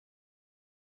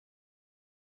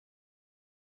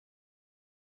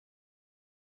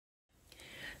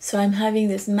So I'm having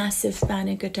this massive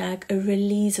panic attack, a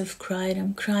release of cry, and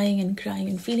I'm crying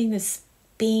and feeling this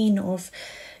pain of,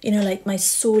 like my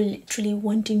soul literally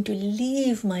wanting to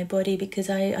leave my body, because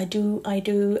I do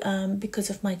because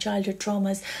of my childhood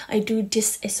traumas, I do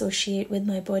disassociate with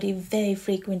my body very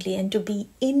frequently, and to be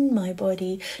in my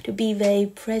body, to be very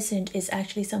present, is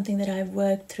actually something that I've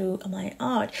worked through my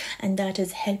art, and that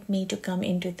has helped me to come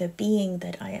into the being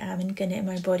that I am and connect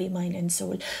my body, mind and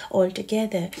soul all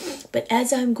together. But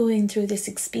as I'm going through this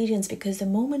experience, because the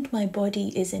moment my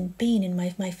body is in pain and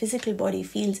my physical body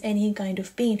feels any kind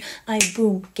of pain, I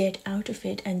boom, get out of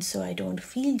it, and so I don't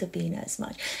feel the pain as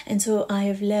much. And so I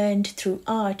have learned through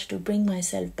art to bring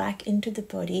myself back into the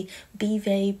body, be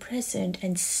very present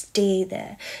and stay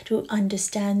there, to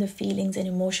understand the feelings and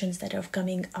emotions that are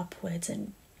coming upwards,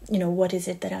 and what is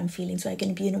it that I'm feeling, so I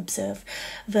can be an observer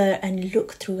and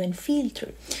look through and feel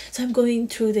through. So I'm going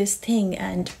through this thing,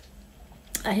 and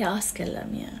I ask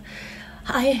Lamia,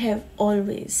 I have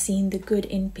always seen the good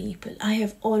in people. I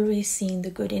have always seen the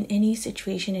good in any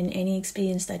situation, in any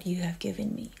experience that you have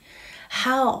given me.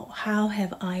 How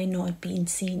have I not been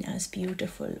seen as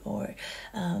beautiful or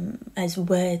as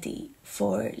worthy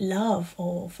for love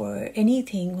or for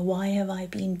anything? Why have I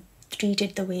been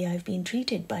treated the way I've been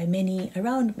treated by many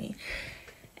around me?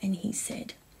 And he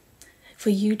said,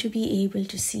 for you to be able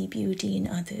to see beauty in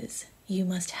others, you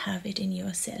must have it in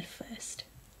yourself first.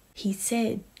 He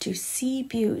said, to see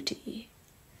beauty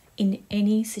in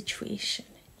any situation,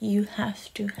 you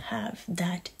have to have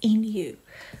that in you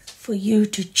for you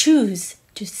to choose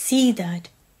to see that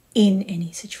in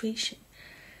any situation.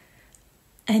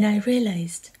 And I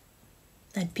realized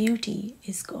that beauty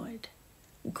is God.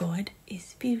 God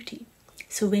is beauty.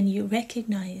 So when you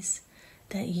recognize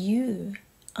that you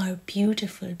are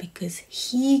beautiful because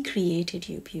He created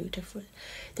you beautiful,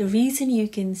 the reason you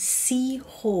can see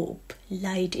hope,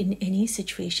 light in any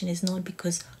situation is not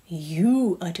because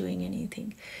you are doing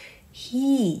anything.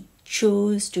 He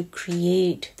chose to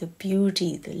create the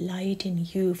beauty, the light in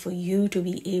you for you to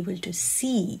be able to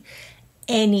see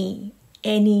any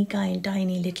kind,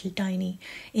 tiny,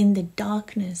 in the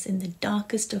darkness, in the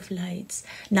darkest of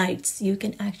nights, you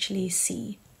can actually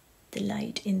see the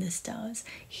light in the stars.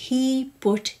 He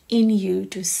put in you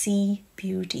to see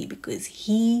beauty because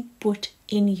He put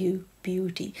in you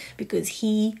beauty, because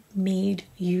He made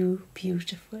you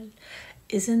beautiful.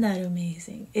 Isn't that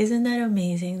amazing? Isn't that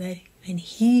amazing that when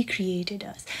He created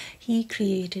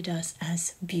us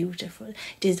as beautiful?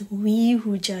 It is we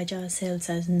who judge ourselves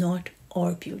as not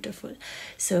or beautiful.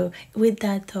 So with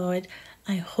that thought,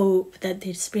 I hope that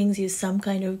this brings you some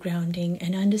kind of grounding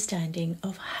and understanding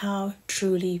of how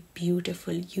truly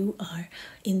beautiful you are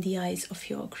in the eyes of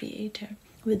your Creator.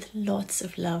 With lots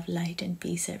of love, light and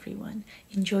peace, everyone.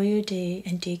 Enjoy your day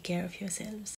and take care of yourselves.